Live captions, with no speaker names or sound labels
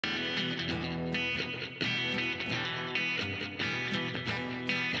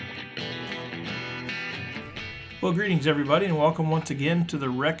Well, greetings everybody, and welcome once again to the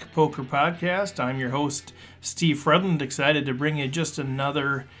Rec Poker Podcast. I'm your host, Steve Fredlund, excited to bring you just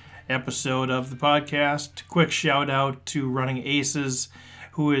another episode of the podcast. Quick shout out to Running Aces,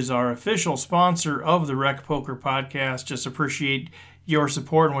 who is our official sponsor of the Rec Poker Podcast. Just appreciate your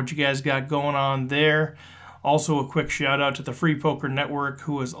support and what you guys got going on there. Also a quick shout out to the Free Poker Network,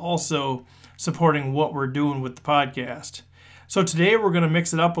 who is also supporting what we're doing with the podcast. So today we're going to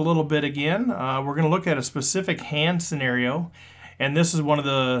mix it up a little bit again. We're going to look at a specific hand scenario, and this is one of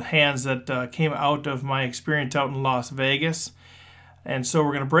the hands that came out of my experience out in Las Vegas. And so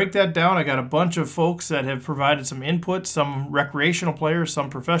we're going to break that down. I got a bunch of folks that have provided some input, some recreational players, some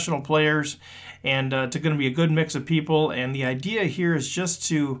professional players, and it's going to be a good mix of people. And the idea here is just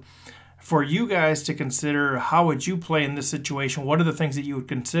for you guys to consider, how would you play in this situation? What are the things that you would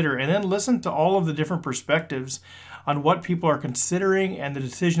consider? And then listen to all of the different perspectives on what people are considering and the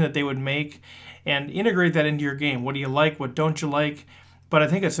decision that they would make, and integrate that into your game. What do you like? What don't you like? But I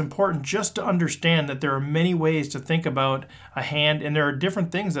think it's important just to understand that there are many ways to think about a hand, and there are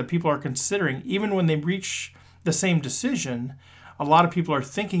different things that people are considering. Even when they reach the same decision, a lot of people are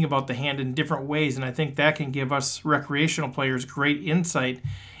thinking about the hand in different ways, and I think that can give us recreational players great insight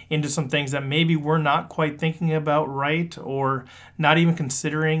into some things that maybe we're not quite thinking about right, or not even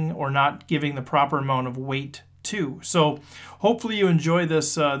considering, or not giving the proper amount of weight to. So hopefully you enjoy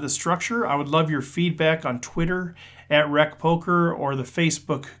this structure. I would love your feedback on Twitter at RecPoker, or the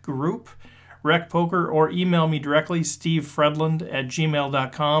Facebook group RecPoker, or email me directly,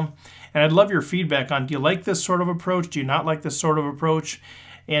 stevefredlund@gmail.com. And I'd love your feedback on, do you like this sort of approach? Do you not like this sort of approach?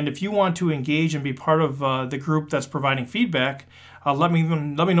 And if you want to engage and be part of the group that's providing feedback, let me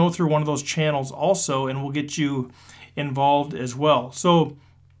know through one of those channels also, and we'll get you involved as well. So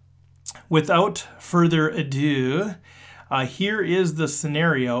without further ado, here is the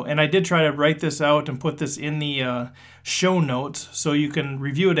scenario, and I did try to write this out and put this in the show notes so you can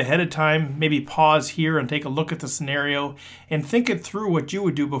review it ahead of time, maybe pause here and take a look at the scenario and think it through what you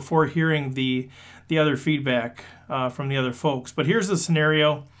would do before hearing the other feedback from the other folks. But here's the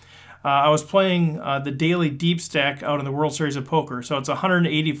scenario. I was playing the daily deep stack out in the World Series of Poker, so it's a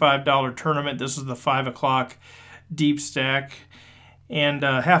 $185 tournament. This is the 5 o'clock deep stack, and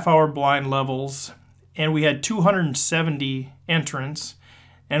half-hour blind levels, and we had 270 entrants,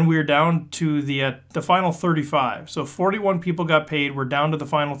 and we were down to the final 35. So 41 people got paid. We're down to the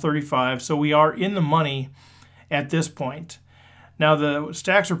final 35, so we are in the money at this point. Now the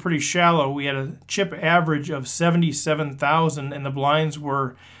stacks are pretty shallow. We had a chip average of 77,000, and the blinds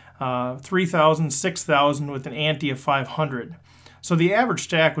were 3,000, 6,000 with an ante of 500. So the average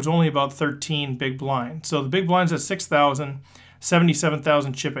stack was only about 13 big blinds. So the big blinds at 6,000,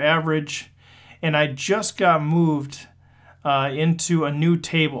 77,000 chip average, and I just got moved into a new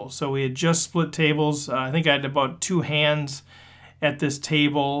table. So we had just split tables. I think I had about 2 hands at this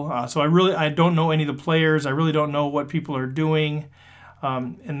table. So I don't know any of the players. I really don't know what people are doing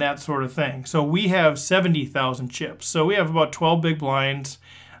and that sort of thing. So we have 70,000 chips. So we have about 12 big blinds,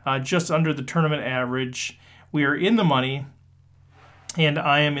 just under the tournament average. We are in the money, and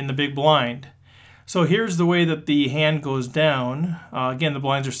I am in the big blind. So here's the way that the hand goes down. Again, the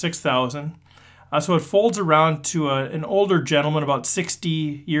blinds are 6,000. So it folds around to an older gentleman, about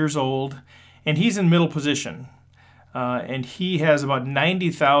 60 years old, and he's in middle position. And he has about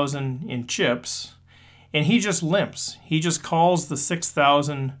 90,000 in chips, and he just limps. He just calls the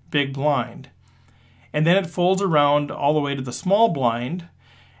 6,000 big blind. And then it folds around all the way to the small blind,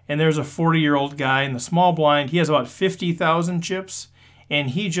 and there's a 40-year-old guy in the small blind. He has about 50,000 chips,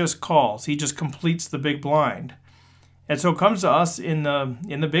 and he just calls. He just completes the big blind. And so it comes to us in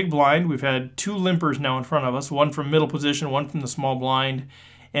the big blind. We've had 2 limpers now in front of us, one from middle position, one from the small blind,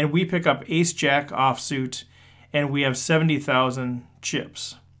 and we pick up ace-jack offsuit, and we have 70,000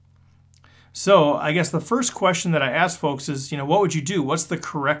 chips. So I guess the first question that I ask folks is, what would you do? What's the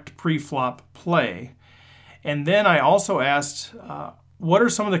correct pre-flop play? And then I also asked, what are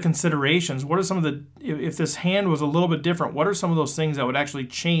some of the considerations? What are some of the, if this hand was a little bit different, what are some of those things that would actually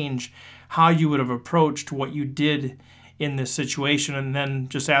change how you would have approached what you did in this situation? And then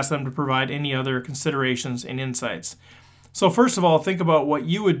just ask them to provide any other considerations and insights. So first of all, think about what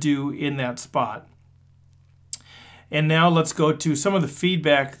you would do in that spot. And now let's go to some of the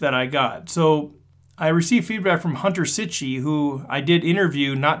feedback that I got. So I received feedback from Hunter Cichy, who I did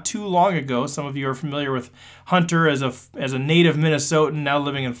interview not too long ago. Some of you are familiar with Hunter as a native Minnesotan, now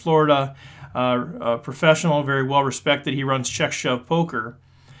living in Florida, a professional, very well respected. He runs Check Shove Poker.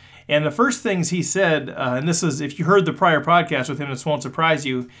 And the first things he said, and this is, if you heard the prior podcast with him, this won't surprise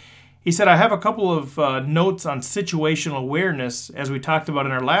you, he said, I have a couple of notes on situational awareness, as we talked about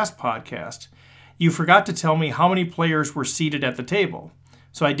in our last podcast. You forgot to tell me how many players were seated at the table.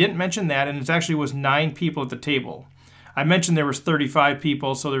 So I didn't mention that, and it actually was 9 people at the table. I mentioned there was 35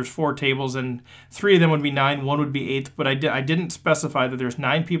 people, so there's 4 tables, and 3 of them would be 9, 1 would be 8th, but I didn't specify that there's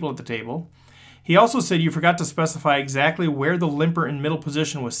 9 people at the table. He also said you forgot to specify exactly where the limper in middle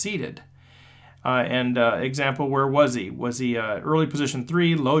position was seated. Example, where was he? Was he early position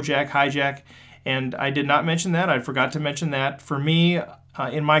 3, low jack, high jack? And I did not mention that. I forgot to mention that. For me,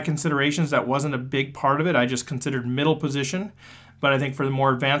 in my considerations, that wasn't a big part of it. I just considered middle position. But I think for the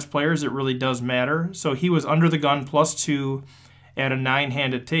more advanced players, it really does matter. So he was under the gun +2 at a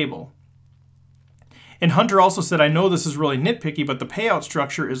 9-handed table. And Hunter also said, I know this is really nitpicky, but the payout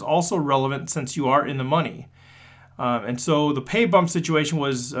structure is also relevant since you are in the money. And so the pay bump situation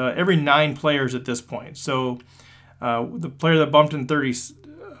was every 9 players at this point. So the player that bumped in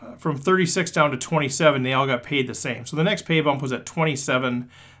from 36 down to 27, they all got paid the same. So the next pay bump was at 27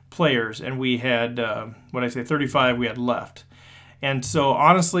 players, and we had, 35 we had left. And so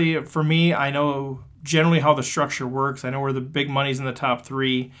honestly, for me, I know generally how the structure works. I know where the big money's in the top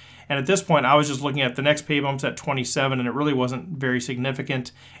 3. And at this point, I was just looking at the next pay bumps at 27, and it really wasn't very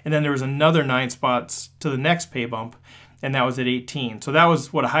significant. And then there was another 9 spots to the next pay bump, and that was at 18. So that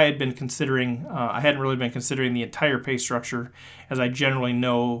was what I had been considering. I hadn't really been considering the entire pay structure, as I generally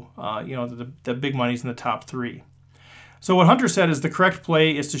know, the big money's in the top 3. So what Hunter said is the correct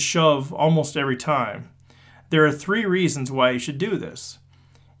play is to shove almost every time. There are 3 reasons why you should do this.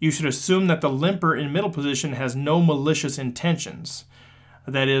 You should assume that the limper in middle position has no malicious intentions.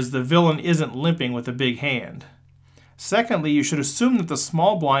 That is, the villain isn't limping with a big hand. Secondly, you should assume that the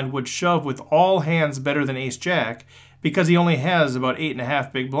small blind would shove with all hands better than ace-jack because he only has about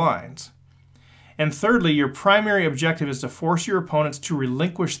 8.5 big blinds. And thirdly, your primary objective is to force your opponents to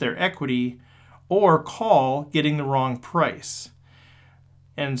relinquish their equity or call getting the wrong price.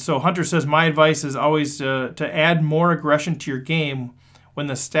 And so Hunter says, my advice is always to add more aggression to your game when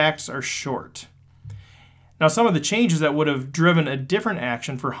the stacks are short. Now, some of the changes that would have driven a different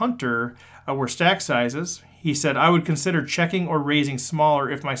action for Hunter were stack sizes. He said, I would consider checking or raising smaller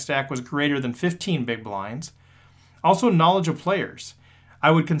if my stack was greater than 15 big blinds. Also, knowledge of players.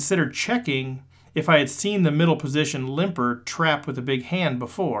 I would consider checking if I had seen the middle position limper trap with a big hand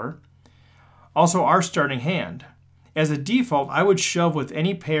before. Also, our starting hand. As a default, I would shove with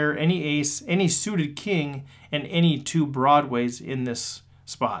any pair, any ace, any suited king, and any 2 broadways in this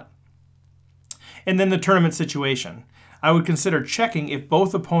spot. And then the tournament situation. I would consider checking if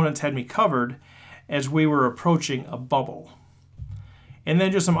both opponents had me covered as we were approaching a bubble. And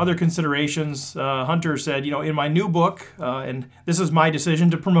then just some other considerations. Hunter said, in my new book, and this is my decision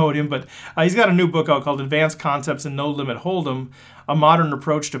to promote him, but he's got a new book out called Advanced Concepts in No Limit Hold'em, A Modern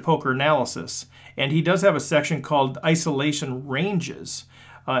Approach to Poker Analysis. And he does have a section called Isolation Ranges.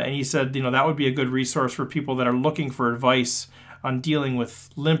 And he said, that would be a good resource for people that are looking for advice on dealing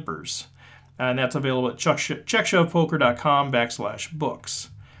with limpers. And that's available at checkshovepoker.com/books.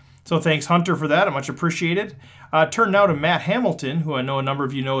 So thanks, Hunter, for that. I much appreciated. Turn now to Matt Hamilton, who I know a number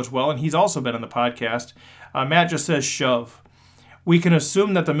of you know as well, and he's also been on the podcast. Matt just says shove. We can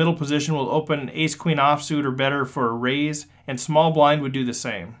assume that the middle position will open ace-queen offsuit or better for a raise, and small blind would do the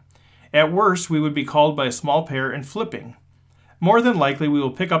same. At worst, we would be called by a small pair and flipping. More than likely, we will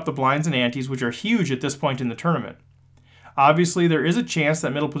pick up the blinds and antes, which are huge at this point in the tournament. Obviously, there is a chance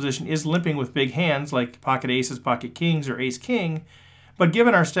that middle position is limping with big hands like pocket aces, pocket kings, or ace-king, but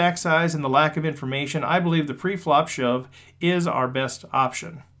given our stack size and the lack of information, I believe the pre-flop shove is our best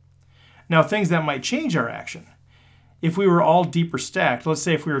option. Now, things that might change our action. If we were all deeper stacked, let's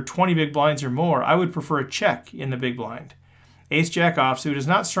say if we were 20 big blinds or more, I would prefer a check in the big blind. Ace-jack offsuit is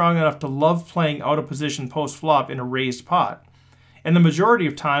not strong enough to love playing out of position post-flop in a raised pot. And the majority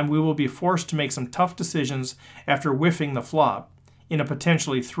of time, we will be forced to make some tough decisions after whiffing the flop in a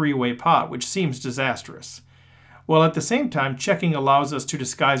potentially 3-way pot, which seems disastrous. While at the same time, checking allows us to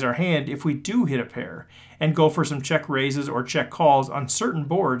disguise our hand if we do hit a pair and go for some check raises or check calls on certain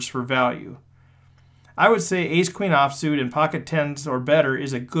boards for value. I would say ace-queen offsuit and pocket tens or better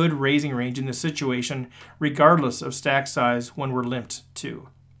is a good raising range in this situation, regardless of stack size when we're limped too.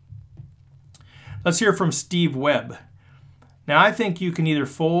 Let's hear from Steve Webb. Now, I think you can either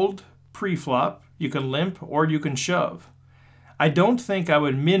fold pre-flop, you can limp, or you can shove. I don't think I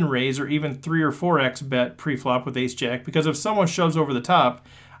would min-raise or even 3 or 4x bet pre-flop with ace-jack, because if someone shoves over the top,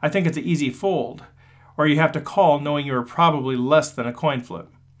 I think it's an easy fold, or you have to call knowing you are probably less than a coin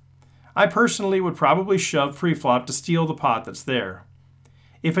flip. I personally would probably shove pre-flop to steal the pot that's there.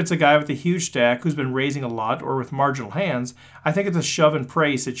 If it's a guy with a huge stack who's been raising a lot or with marginal hands, I think it's a shove and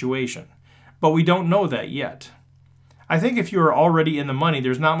pray situation, but we don't know that yet. I think if you are already in the money,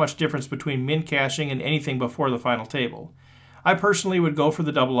 there's not much difference between min cashing and anything before the final table. I personally would go for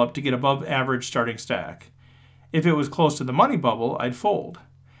the double up to get above average starting stack. If it was close to the money bubble, I'd fold.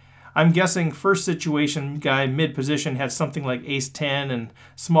 I'm guessing first situation guy mid-position has something like ace-10 and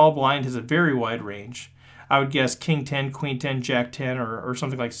small blind has a very wide range. I would guess king-10, queen-10, jack-10, or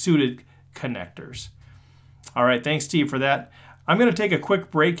something like suited connectors. All right, thanks, Steve, for that. I'm going to take a quick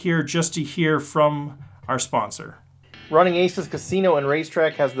break here just to hear from our sponsor. Running Aces Casino and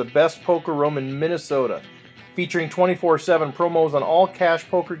Racetrack has the best poker room in Minnesota, featuring 24/7 promos on all cash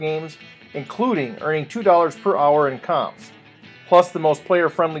poker games, including earning $2 per hour in comps, plus the most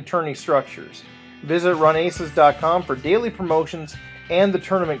player-friendly tourney structures. Visit runaces.com for daily promotions and the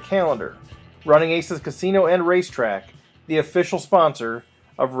tournament calendar. Running Aces Casino and Racetrack, the official sponsor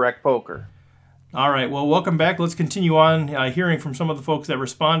of Rec Poker. All right, well, welcome back. Let's continue on hearing from some of the folks that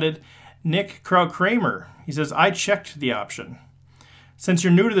responded. Nick Krautkremer, he says, I checked the option. Since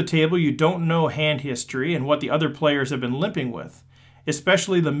you're new to the table, you don't know hand history and what the other players have been limping with,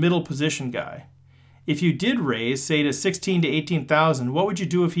 especially the middle position guy. If you did raise, say to 16 to 18,000, what would you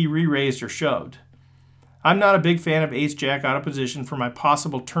do if he re-raised or shoved? I'm not a big fan of ace-jack out of position for my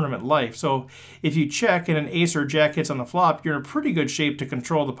possible tournament life, so if you check and an ace or jack hits on the flop, you're in a pretty good shape to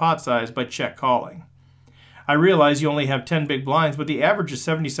control the pot size by check calling. I realize you only have 10 big blinds, but the average is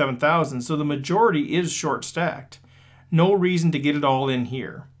 77,000, so the majority is short stacked. No reason to get it all in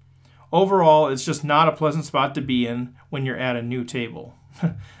here. Overall, it's just not a pleasant spot to be in when you're at a new table.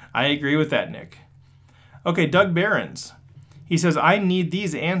 I agree with that, Nick. Okay, Doug Behrens. He says, I need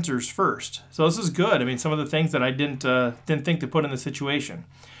these answers first. So this is good. I mean, some of the things that I didn't think to put in the situation.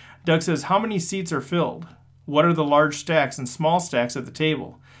 Doug says, how many seats are filled? What are the large stacks and small stacks at the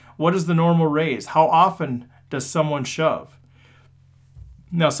table? What is the normal raise? How often does someone shove?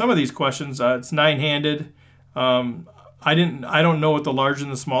 Now, some of these questions, it's nine-handed. I don't know what the large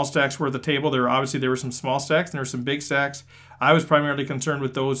and the small stacks were at the table. There were some small stacks and there were some big stacks. I was primarily concerned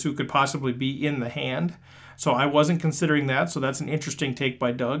with those who could possibly be in the hand. So I wasn't considering that, so that's an interesting take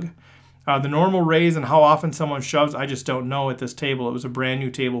by Doug. The normal raise and how often someone shoves, I just don't know at this table. It was a brand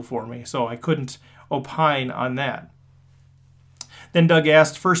new table for me, so I couldn't opine on that. Then Doug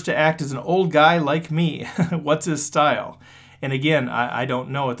asked, first to act as an old guy like me. What's his style? And again, I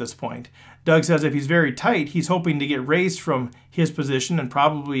don't know at this point. Doug says if he's very tight, he's hoping to get raised from his position and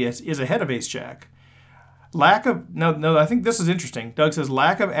probably is ahead of ace-jack. No, I think this is interesting. Doug says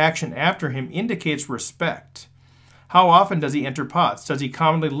lack of action after him indicates respect. How often does he enter pots? Does he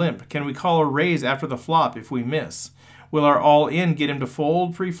commonly limp? Can we call a raise after the flop if we miss? Will our all-in get him to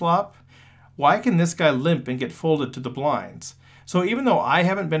fold pre-flop? Why can this guy limp and get folded to the blinds? So even though I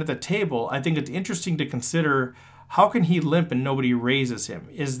haven't been at the table, I think it's interesting to consider how can he limp and nobody raises him?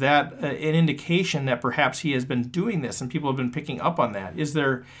 Is that an indication that perhaps he has been doing this and people have been picking up on that? Is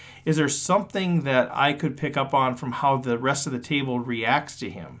there something that I could pick up on from how the rest of the table reacts to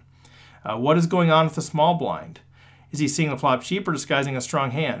him? What is going on with the small blind? Is he seeing the flop cheap or disguising a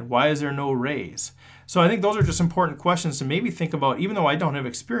strong hand? Why is there no raise? So I think those are just important questions to maybe think about, even though I don't have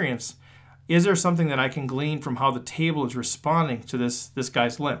experience. Is there something that I can glean from how the table is responding to this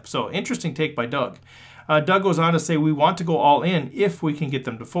guy's limp? So interesting take by Doug. Doug goes on to say we want to go all in if we can get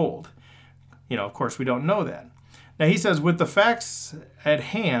them to fold. Of course, we don't know that. Now he says, with the facts at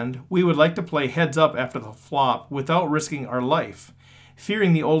hand, we would like to play heads up after the flop without risking our life.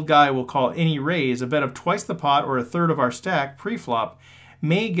 Fearing the old guy will call any raise, a bet of twice the pot or a third of our stack pre-flop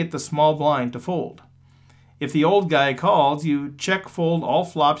may get the small blind to fold. If the old guy calls, you check fold all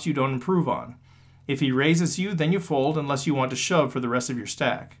flops you don't improve on. If he raises you, then you fold unless you want to shove for the rest of your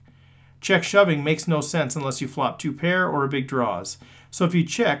stack. Check shoving makes no sense unless you flop two pair or a big draws. So if you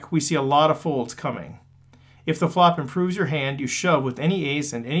check, we see a lot of folds coming. If the flop improves your hand, you shove with any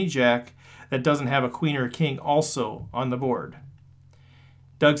ace and any jack that doesn't have a queen or a king also on the board.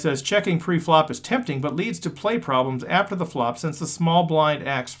 Doug says checking pre-flop is tempting but leads to play problems after the flop since the small blind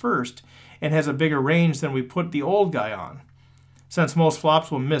acts first and has a bigger range than we put the old guy on. Since most flops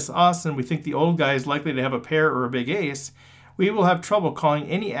will miss us and we think the old guy is likely to have a pair or a big ace, we will have trouble calling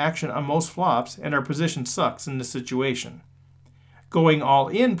any action on most flops, and our position sucks in this situation. Going all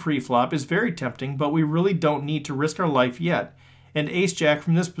in pre-flop is very tempting, but we really don't need to risk our life yet, and ace-jack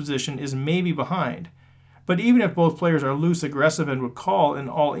from this position is maybe behind. But even if both players are loose, aggressive, and would call an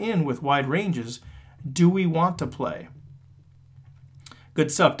all-in with wide ranges, do we want to play?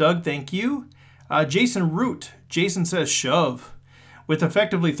 Good stuff, Doug. Thank you. Jason Root. Jason says shove. With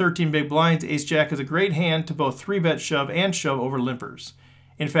effectively 13 big blinds, ace-jack is a great hand to both 3-bet shove and shove over limpers.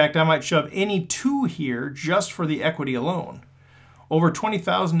 In fact, I might shove any two here just for the equity alone. Over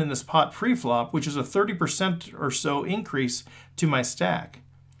 20,000 in this pot pre-flop, which is a 30% or so increase to my stack.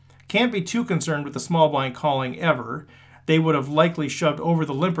 Can't be too concerned with the small blind calling ever. They would have likely shoved over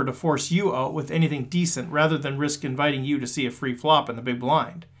the limper to force you out with anything decent rather than risk inviting you to see a free flop in the big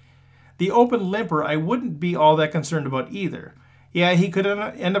blind. The open limper I wouldn't be all that concerned about either. Yeah, he could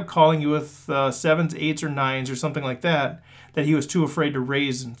end up calling you with 7s, 8s, or 9s or something like that he was too afraid to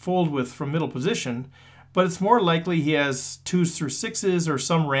raise and fold with from middle position, but it's more likely he has 2s through 6s or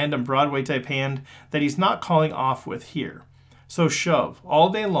some random Broadway type hand that he's not calling off with here. So shove all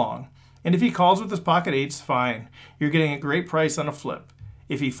day long, and if he calls with his pocket 8s, fine. You're getting a great price on a flip.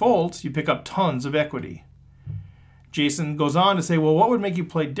 If he folds, you pick up tons of equity. Jason goes on to say, well, what would make you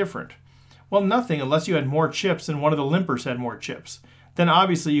play different? Well, nothing unless you had more chips and one of the limpers had more chips. Then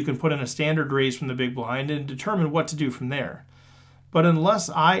obviously you can put in a standard raise from the big blind and determine what to do from there. But unless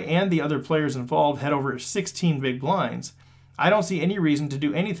I and the other players involved had over 16 big blinds, I don't see any reason to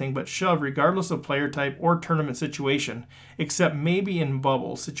do anything but shove regardless of player type or tournament situation, except maybe in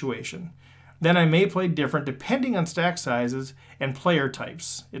bubble situation. Then I may play different depending on stack sizes and player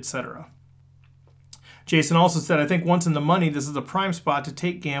types, etc. Jason also said, I think once in the money, this is a prime spot to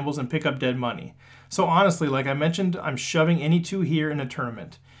take gambles and pick up dead money. So honestly, like I mentioned, I'm shoving any two here in a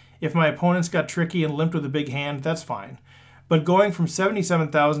tournament. If my opponents got tricky and limped with a big hand, that's fine. But going from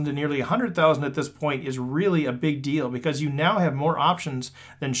 77,000 to nearly 100,000 at this point is really a big deal because you now have more options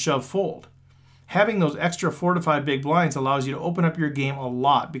than shove fold. Having those extra 4 to 5 big blinds allows you to open up your game a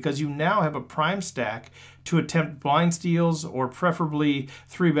lot because you now have a prime stack to attempt blind steals or preferably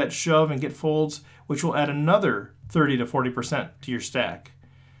 3-bet shove and get folds, which will add another 30 to 40% to your stack.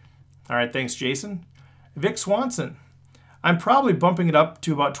 All right, thanks, Jason. Vic Swanson. I'm probably bumping it up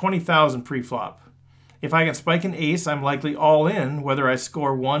to about 20,000 pre-flop. If I can spike an ace, I'm likely all in, whether I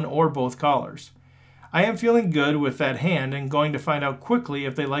score one or both callers. I am feeling good with that hand and going to find out quickly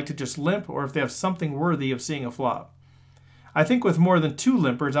if they like to just limp or if they have something worthy of seeing a flop. I think with more than 2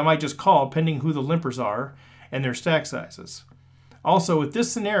 limpers, I might just call pending who the limpers are and their stack sizes. Also, with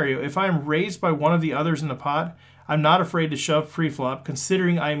this scenario, if I am raised by one of the others in the pot, I'm not afraid to shove pre-flop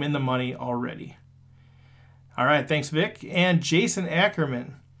considering I am in the money already. All right, thanks, Vic. And Jason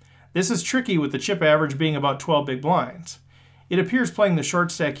Ackerman. This is tricky with the chip average being about 12 big blinds. It appears playing the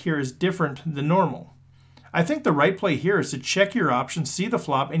short stack here is different than normal. I think the right play here is to check your options, see the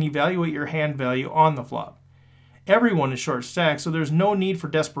flop, and evaluate your hand value on the flop. Everyone is short stack, so there's no need for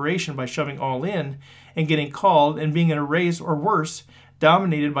desperation by shoving all in and getting called and being in a raise or worse,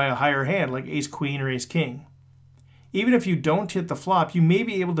 dominated by a higher hand like ace-queen or ace-king. Even if you don't hit the flop, you may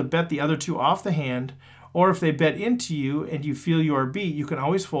be able to bet the other two off the hand, or if they bet into you and you feel you are beat, you can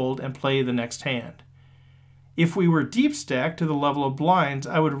always fold and play the next hand. If we were deep stacked to the level of blinds,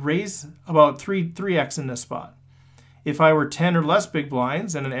 I would raise about 3x in this spot. If I were 10 or less big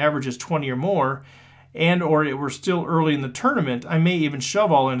blinds and an average is 20 or more, and or it were still early in the tournament, I may even shove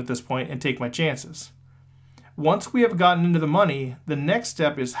all in at this point and take my chances. Once we have gotten into the money, the next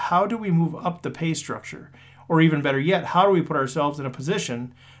step is how do we move up the pay structure? Or even better yet, how do we put ourselves in a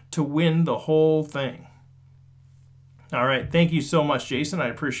position to win the whole thing? All right, thank you so much, Jason. I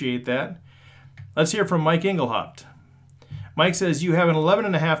appreciate that. Let's hear from Mike Engelhaupt. Mike says, you have an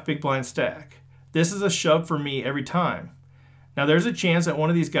 11.5 big blind stack. This is a shove for me every time. Now there's a chance that one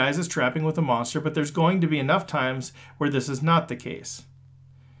of these guys is trapping with a monster, but there's going to be enough times where this is not the case.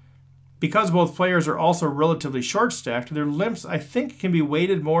 Because both players are also relatively short stacked, their limps I think can be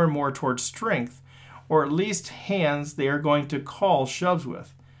weighted more and more towards strength, or at least hands they are going to call shoves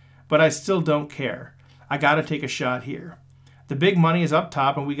with. But I still don't care. I gotta take a shot here. The big money is up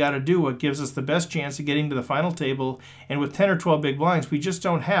top and we gotta do what gives us the best chance of getting to the final table, and with 10 or 12 big blinds we just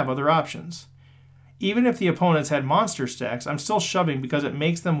don't have other options. Even if the opponents had monster stacks, I'm still shoving because it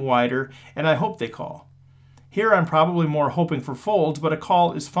makes them wider and I hope they call. Here I'm probably more hoping for folds, but a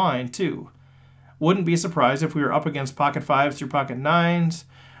call is fine too. Wouldn't be surprised if we were up against pocket 5s through pocket 9s,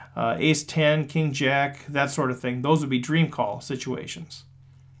 ace 10, king jack, that sort of thing. Those would be dream call situations.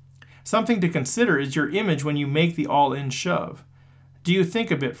 Something to consider is your image when you make the all-in shove. Do you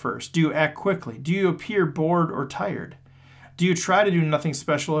think a bit first? Do you act quickly? Do you appear bored or tired? Do you try to do nothing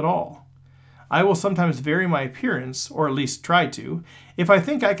special at all? I will sometimes vary my appearance, or at least try to, if I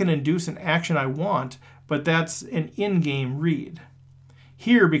think I can induce an action I want, but that's an in-game read.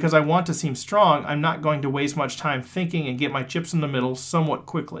 Here, because I want to seem strong, I'm not going to waste much time thinking and get my chips in the middle somewhat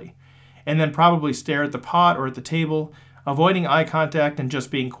quickly, and then probably stare at the pot or at the table, avoiding eye contact and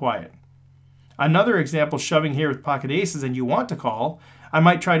just being quiet. Another example, shoving here with pocket aces and you want to call, I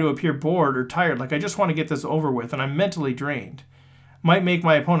might try to appear bored or tired, like I just want to get this over with and I'm mentally drained. Might make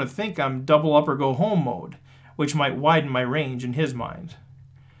my opponent think I'm double up or go home mode, which might widen my range in his mind.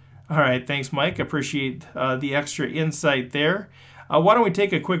 All right, thanks, Mike. Appreciate the extra insight there. Why don't we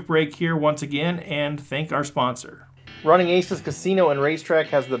take a quick break here once again and thank our sponsor. Running Aces Casino and Racetrack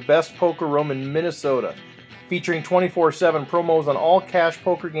has the best poker room in Minnesota, featuring 24/7 promos on all cash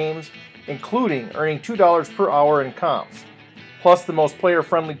poker games, including earning $2 per hour in comps, plus the most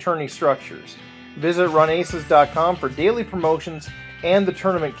player-friendly tourney structures. Visit runaces.com for daily promotions and the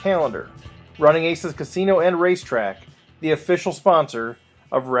tournament calendar. Running Aces Casino and Racetrack, the official sponsor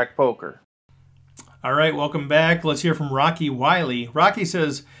of Rec Poker. All right, welcome back. Let's hear from Rocky Wylie. Rocky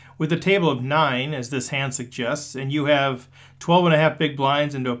says, with a table of 9, as this hand suggests, and you have 12.5 big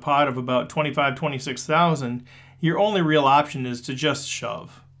blinds into a pot of about 26,000, your only real option is to just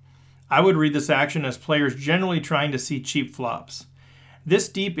shove. I would read this action as players generally trying to see cheap flops. This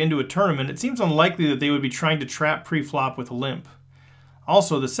deep into a tournament, it seems unlikely that they would be trying to trap pre-flop with a limp.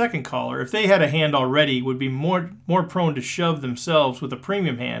 Also, the second caller, if they had a hand already, would be more prone to shove themselves with a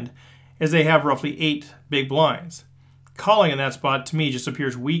premium hand, as they have roughly 8 big blinds. Calling in that spot, to me, just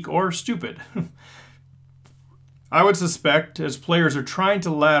appears weak or stupid. I would suspect, as players are trying to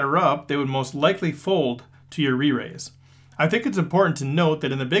ladder up, they would most likely fold to your re-raise. I think it's important to note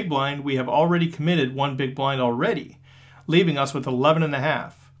that in the big blind, we have already committed 1 big blind already, leaving us with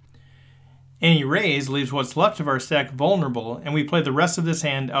 11.5. Any raise leaves what's left of our stack vulnerable, and we play the rest of this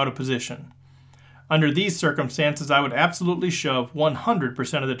hand out of position. Under these circumstances, I would absolutely shove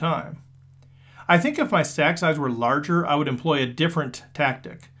 100% of the time. I think if my stack size were larger, I would employ a different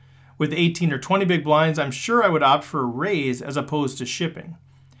tactic. With 18 or 20 big blinds, I'm sure I would opt for a raise as opposed to shipping.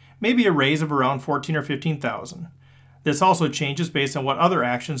 Maybe a raise of around 14 or 15,000. This also changes based on what other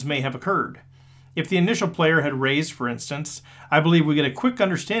actions may have occurred. If the initial player had raised, for instance, I believe we get a quick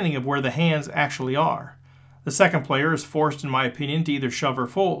understanding of where the hands actually are. The second player is forced, in my opinion, to either shove or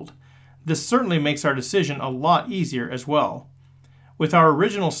fold. This certainly makes our decision a lot easier as well. With our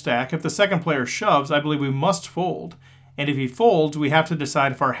original stack, if the second player shoves, I believe we must fold, and if he folds, we have to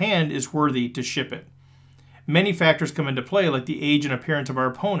decide if our hand is worthy to ship it. Many factors come into play, like the age and appearance of our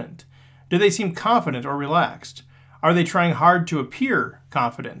opponent. Do they seem confident or relaxed? Are they trying hard to appear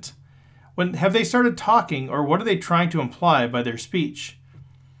confident? Have they started talking, or what are they trying to imply by their speech?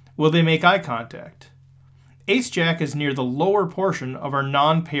 Will they make eye contact? Ace-Jack is near the lower portion of our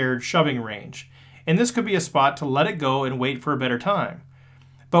non-paired shoving range, and this could be a spot to let it go and wait for a better time.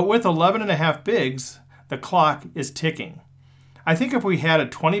 But with 11.5 bigs, the clock is ticking. I think if we had a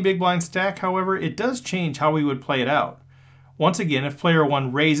 20 big blind stack, however, it does change how we would play it out. Once again, if player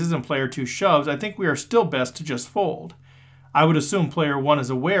 1 raises and player 2 shoves, I think we are still best to just fold. I would assume player 1 is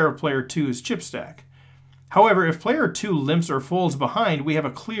aware of player 2's chip stack. However, if player 2 limps or folds behind, we have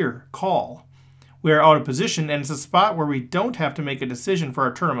a clear call. We are out of position, and it's a spot where we don't have to make a decision for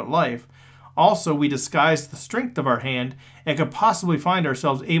our tournament life. Also, we disguise the strength of our hand and could possibly find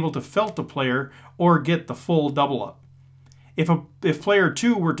ourselves able to felt the player or get the full double up. If player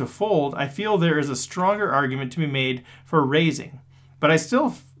 2 were to fold, I feel there is a stronger argument to be made for raising, but I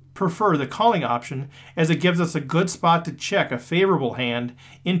still prefer the calling option, as it gives us a good spot to check a favorable hand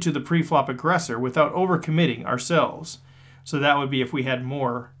into the pre-flop aggressor without overcommitting ourselves. So that would be if we had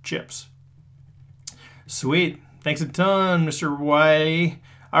more chips. Sweet. Thanks a ton, Mr. Wylie.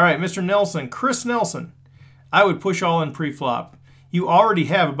 All right, Mr. Nelson. Chris Nelson. I would push all in pre-flop. You already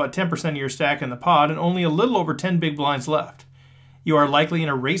have about 10% of your stack in the pot and only a little over 10 big blinds left. You are likely in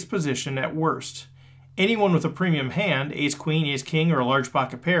a race position at worst. Anyone with a premium hand, ace-queen, ace-king, or a large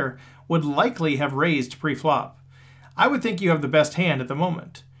pocket pair, would likely have raised pre-flop. I would think you have the best hand at the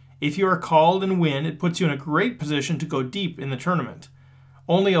moment. If you are called and win, it puts you in a great position to go deep in the tournament.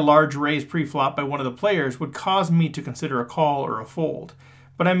 Only a large raise pre-flop by one of the players would cause me to consider a call or a fold,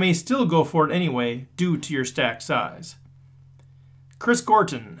 but I may still go for it anyway due to your stack size. Chris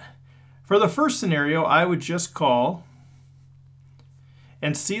Gorton. For the first scenario, I would just call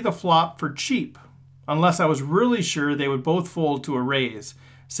and see the flop for cheap, unless I was really sure they would both fold to a raise,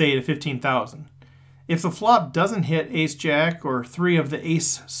 say to 15,000. If the flop doesn't hit ace-jack or 3 of the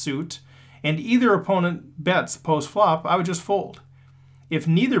ace suit, and either opponent bets post-flop, I would just fold. If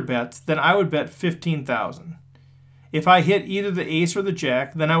neither bets, then I would bet 15,000. If I hit either the ace or the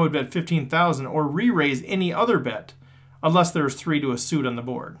jack, then I would bet 15,000 or re-raise any other bet, unless there's 3 to a suit on the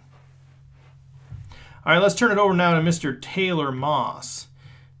board. All right, let's turn it over now to Mr. Taylor Maas.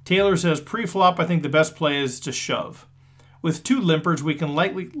 Taylor says, pre-flop, I think the best play is to shove. With 2 limpers, we can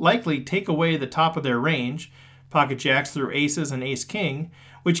likely take away the top of their range, pocket jacks through aces and ace-king,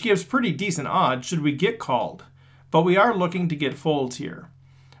 which gives pretty decent odds should we get called. But we are looking to get folds here.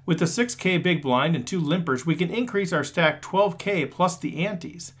 With the 6K big blind and 2 limpers, we can increase our stack 12K plus the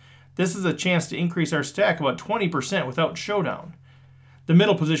antes. This is a chance to increase our stack about 20% without showdown. The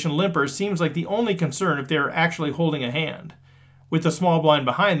middle position limper seems like the only concern if they are actually holding a hand. With the small blind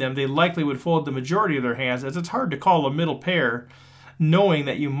behind them, they likely would fold the majority of their hands, as it's hard to call a middle pair knowing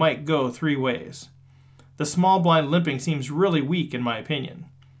that you might go 3 ways. The small blind limping seems really weak in my opinion.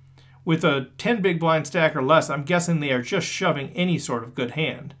 With a 10 big blind stack or less, I'm guessing they are just shoving any sort of good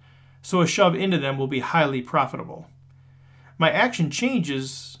hand, so a shove into them will be highly profitable. My action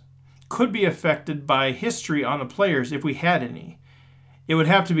changes could be affected by history on the players if we had any. It would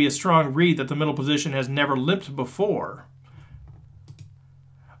have to be a strong read that the middle position has never limped before,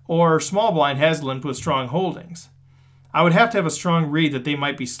 or small blind has limped with strong holdings. I would have to have a strong read that they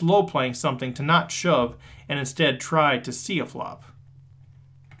might be slow playing something to not shove and instead try to see a flop.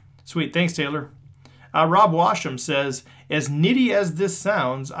 Sweet, thanks Taylor. Rob Washam says, as nitty as this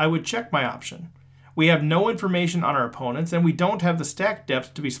sounds, I would check my option. We have no information on our opponents and we don't have the stack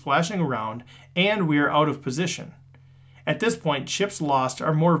depth to be splashing around, and we are out of position. At this point, chips lost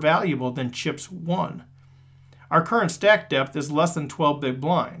are more valuable than chips won. Our current stack depth is less than 12 big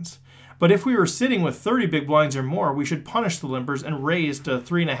blinds. But if we were sitting with 30 big blinds or more, we should punish the limpers and raise to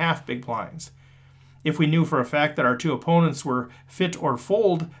 3.5 big blinds. If we knew for a fact that our two opponents were fit or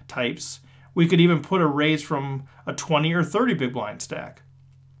fold types, we could even put a raise from a 20 or 30 big blind stack.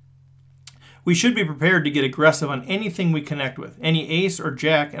 We should be prepared to get aggressive on anything we connect with, any ace or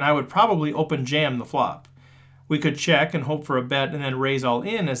jack, and I would probably open jam the flop. We could check and hope for a bet and then raise all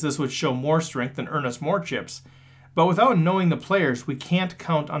in, as this would show more strength and earn us more chips. But without knowing the players, we can't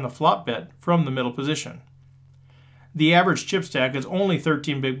count on the flop bet from the middle position. The average chip stack is only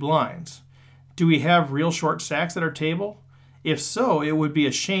 13 big blinds. Do we have real short stacks at our table? If so, it would be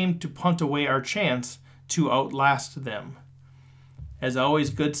a shame to punt away our chance to outlast them. As always,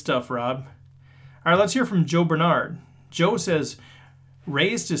 good stuff, Rob. All right, let's hear from Joe Barnard. Joe says,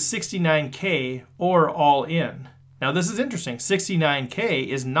 raise to 69K or all in. Now this is interesting. 69K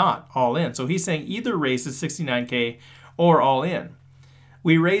is not all in. So he's saying either raise to 69K or all in.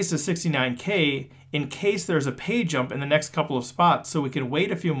 We raise to 69K in case there's a pay jump in the next couple of spots, so we can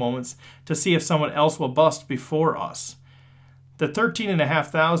wait a few moments to see if someone else will bust before us. The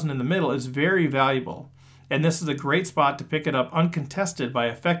 13,500 in the middle is very valuable, and this is a great spot to pick it up uncontested by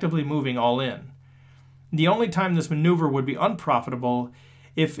effectively moving all in. The only time this maneuver would be unprofitable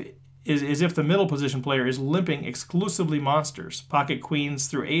is if the middle position player is limping exclusively monsters, pocket queens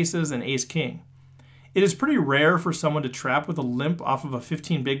through aces and ace king. It is pretty rare for someone to trap with a limp off of a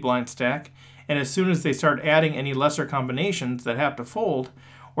 15 big blind stack, and as soon as they start adding any lesser combinations that have to fold,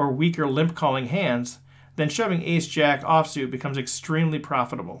 or weaker limp calling hands, then shoving ace jack offsuit becomes extremely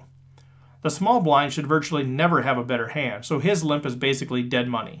profitable. The small blind should virtually never have a better hand, so his limp is basically dead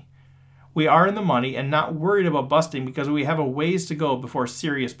money. We are in the money and not worried about busting because we have a ways to go before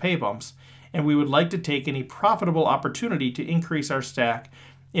serious pay bumps, and we would like to take any profitable opportunity to increase our stack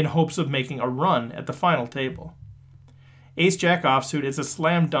in hopes of making a run at the final table. Ace-Jack offsuit is a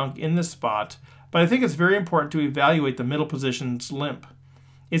slam dunk in this spot, but I think it's very important to evaluate the middle position's limp.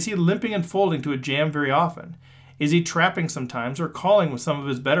 Is he limping and folding to a jam very often? Is he trapping sometimes or calling with some of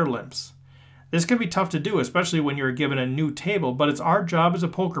his better limps? This can be tough to do, especially when you're given a new table, but it's our job as a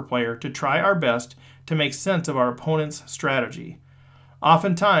poker player to try our best to make sense of our opponent's strategy.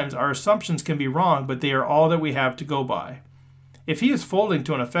 Oftentimes, our assumptions can be wrong, but they are all that we have to go by. If he is folding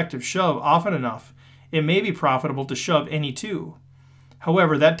to an effective shove often enough, it may be profitable to shove any two.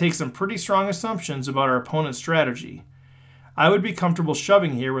 However, that takes some pretty strong assumptions about our opponent's strategy. I would be comfortable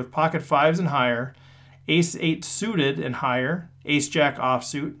shoving here with pocket fives and higher, ace-8 suited and higher, ace-jack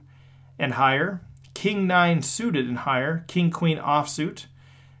offsuit and higher, king-9 suited and higher, king-queen offsuit,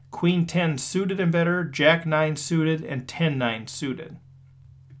 queen-10 suited and better, jack-9 suited, and 10-9 suited.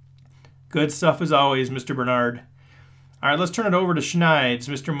 Good stuff as always, Mr. Barnard. All right, let's turn it over to Schneids,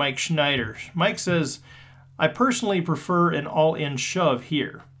 Mr. Mike Schneider. Mike says, I personally prefer an all-in shove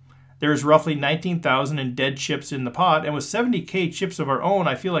here. There's roughly 19,000 in dead chips in the pot, and with 70K chips of our own,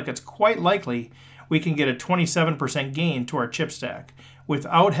 I feel like it's quite likely we can get a 27% gain to our chip stack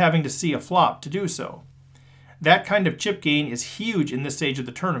without having to see a flop to do so. That kind of chip gain is huge in this stage of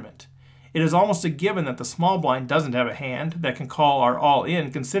the tournament. It is almost a given that the small blind doesn't have a hand that can call our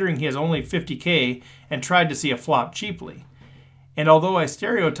all-in, considering he has only 50K and tried to see a flop cheaply. And although I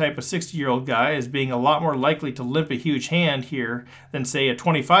stereotype a 60-year-old guy as being a lot more likely to limp a huge hand here than, say, a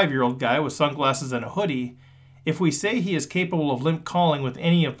 25-year-old guy with sunglasses and a hoodie, if we say he is capable of limp calling with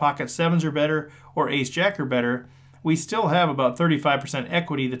any of pocket sevens or better or ace-jack or better, we still have about 35%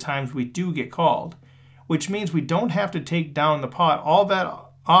 equity the times we do get called, which means we don't have to take down the pot all that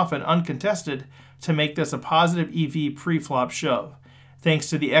often uncontested to make this a positive EV pre-flop shove. thanks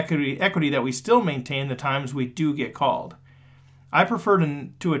to the equity that we still maintain the times we do get called. I prefer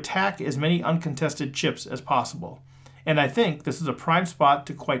to attack as many uncontested chips as possible, and I think this is a prime spot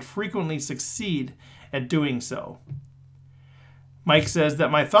to quite frequently succeed at doing so. Mike says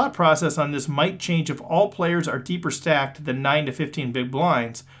that my thought process on this might change if all players are deeper stacked than 9 to 15 big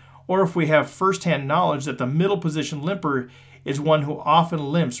blinds, or if we have first-hand knowledge that the middle position limper is one who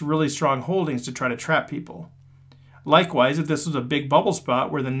often limps really strong holdings to try to trap people. Likewise, if this was a big bubble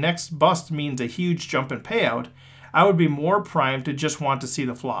spot where the next bust means a huge jump in payout, I would be more primed to just want to see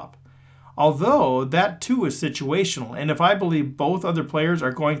the flop. Although, that too is situational, and if I believe both other players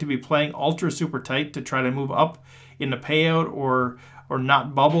are going to be playing ultra super tight to try to move up in the payout or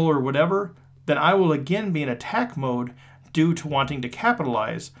not bubble or whatever, then I will again be in attack mode due to wanting to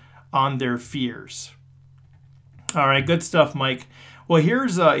capitalize on their fears. All right, good stuff, Mike. Well,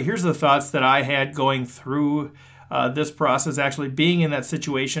 here's the thoughts that I had going through this process, actually being in that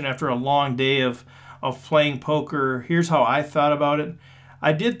situation after a long day of playing poker. Here's how I thought about it.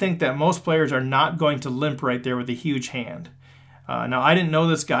 I did think that most players are not going to limp right there with a huge hand. Now, I didn't know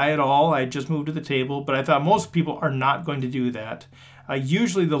this guy at all. I just moved to the table, but I thought most people are not going to do that.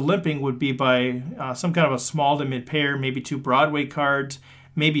 Usually the limping would be by some kind of a small to mid pair, maybe 2 Broadway cards,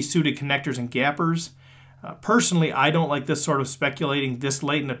 maybe suited connectors and gappers. Personally, I don't like this sort of speculating this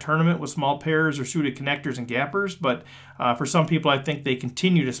late in the tournament with small pairs or suited connectors and gappers, but for some people, I think they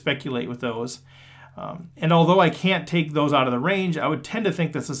continue to speculate with those. And although I can't take those out of the range, I would tend to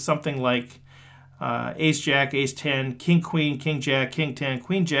think this is something like Ace-Jack, Ace-10, King-Queen, King-Jack, King-10,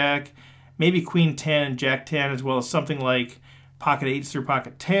 Queen-Jack, maybe Queen-10 and Jack-10, as well as something like Pocket 8s through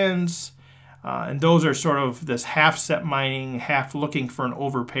Pocket 10s. And those are sort of this half set mining, half looking for an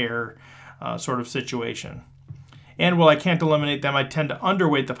overpair sort of situation. And while I can't eliminate them, I tend to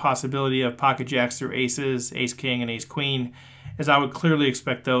underweight the possibility of Pocket Jacks through Aces, Ace-King, and Ace-Queen, as I would clearly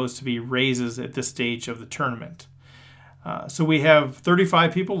expect those to be raises at this stage of the tournament. So we have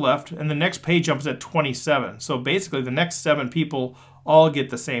 35 people left, and the next pay jump is at 27. So basically the next 7 people all get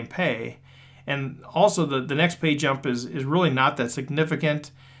the same pay. And also the next pay jump is really not that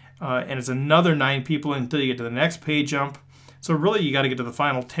significant, and it's another 9 people until you get to the next pay jump. So really you got to get to the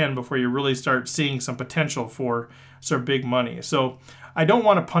final 10 before you really start seeing some potential for some big money. So I don't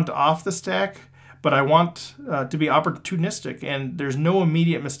want to punt off the stack, but I want to be opportunistic, and there's no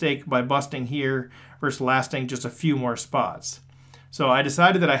immediate mistake by busting here versus lasting just a few more spots. So I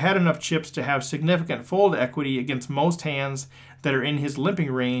decided that I had enough chips to have significant fold equity against most hands that are in his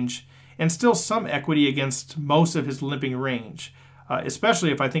limping range, and still some equity against most of his limping range,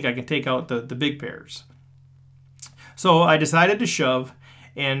 especially if I think I can take out the big pairs. So I decided to shove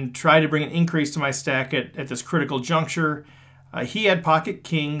and try to bring an increase to my stack at this critical juncture. He had pocket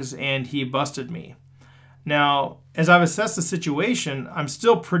kings and he busted me. Now, as I've assessed the situation, I'm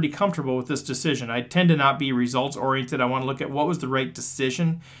still pretty comfortable with this decision. I tend to not be results oriented. I want to look at what was the right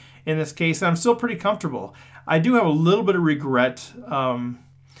decision in this case. I'm still pretty comfortable. I do have a little bit of regret, and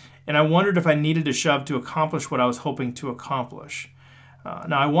I wondered if I needed to shove to accomplish what I was hoping to accomplish.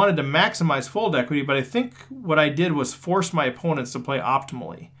 Now, I wanted to maximize fold equity, but I think what I did was force my opponents to play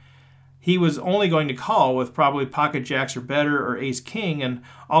optimally. He was only going to call with probably pocket jacks or better or ace-king, and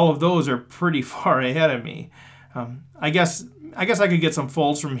all of those are pretty far ahead of me. I guess I could get some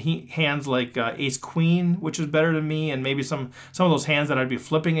folds from hands like ace-queen, which is better than me, and maybe some of those hands that I'd be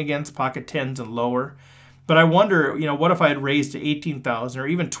flipping against, pocket 10s and lower. But I wonder, what if I had raised to 18,000 or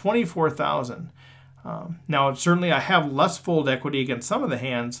even 24,000? Now, certainly I have less fold equity against some of the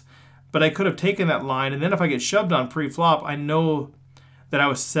hands, but I could have taken that line, and then if I get shoved on pre-flop, I know that I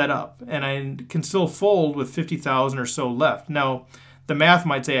was set up, and I can still fold with 50,000 or so left. Now, the math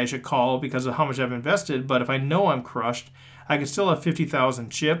might say I should call because of how much I've invested, but if I know I'm crushed, I can still have 50,000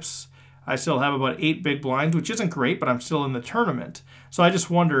 chips. I still have about 8 big blinds, which isn't great, but I'm still in the tournament. So I just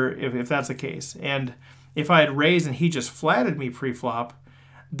wonder if that's the case. And if I had raised and he just flatted me pre-flop,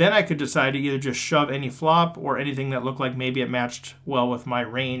 then I could decide to either just shove any flop or anything that looked like maybe it matched well with my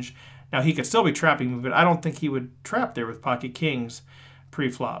range. Now, he could still be trapping me, but I don't think he would trap there with pocket kings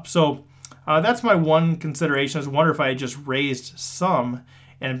pre-flop. So that's my one consideration. I wonder if I had just raised some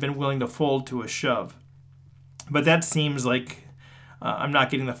and been willing to fold to a shove. But that seems like I'm not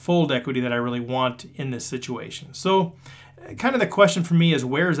getting the fold equity that I really want in this situation. So kind of the question for me is,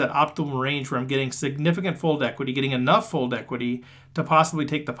 where is that optimal range where I'm getting significant fold equity, getting enough fold equity to possibly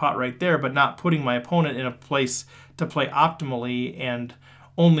take the pot right there, but not putting my opponent in a place to play optimally and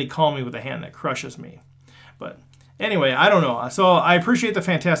only call me with a hand that crushes me. But anyway, I don't know. So I appreciate the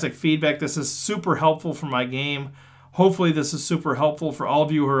fantastic feedback. This is super helpful for my game. Hopefully this is super helpful for all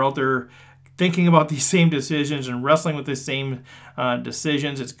of you who are out there thinking about these same decisions and wrestling with the same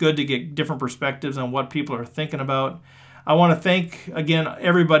decisions. It's good to get different perspectives on what people are thinking about. I want to thank, again,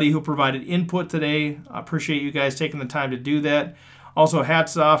 everybody who provided input today. I appreciate you guys taking the time to do that. Also,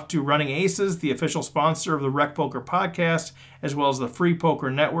 hats off to Running Aces, the official sponsor of the Rec Poker podcast, as well as the Free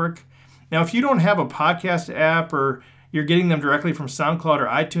Poker Network. Now, if you don't have a podcast app or you're getting them directly from SoundCloud or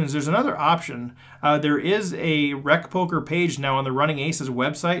iTunes, there's another option. There is a Rec Poker page now on the Running Aces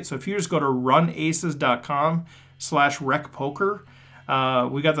website. So if you just go to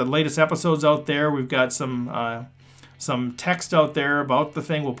runaces.com/recpoker, we got the latest episodes out there. We've got some text out there about the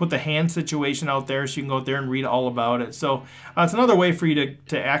thing. We'll put the hand situation out there so you can go out there and read all about it. So it's another way for you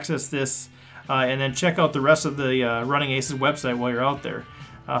to access this and then check out the rest of the Running Aces website while you're out there.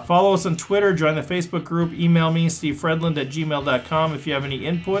 Follow us on Twitter, join the Facebook group, email me, stevefredlund@gmail.com if you have any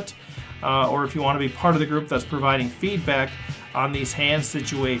input or if you want to be part of the group that's providing feedback on these hand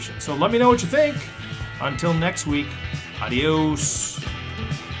situations. So let me know what you think. Until next week, adios.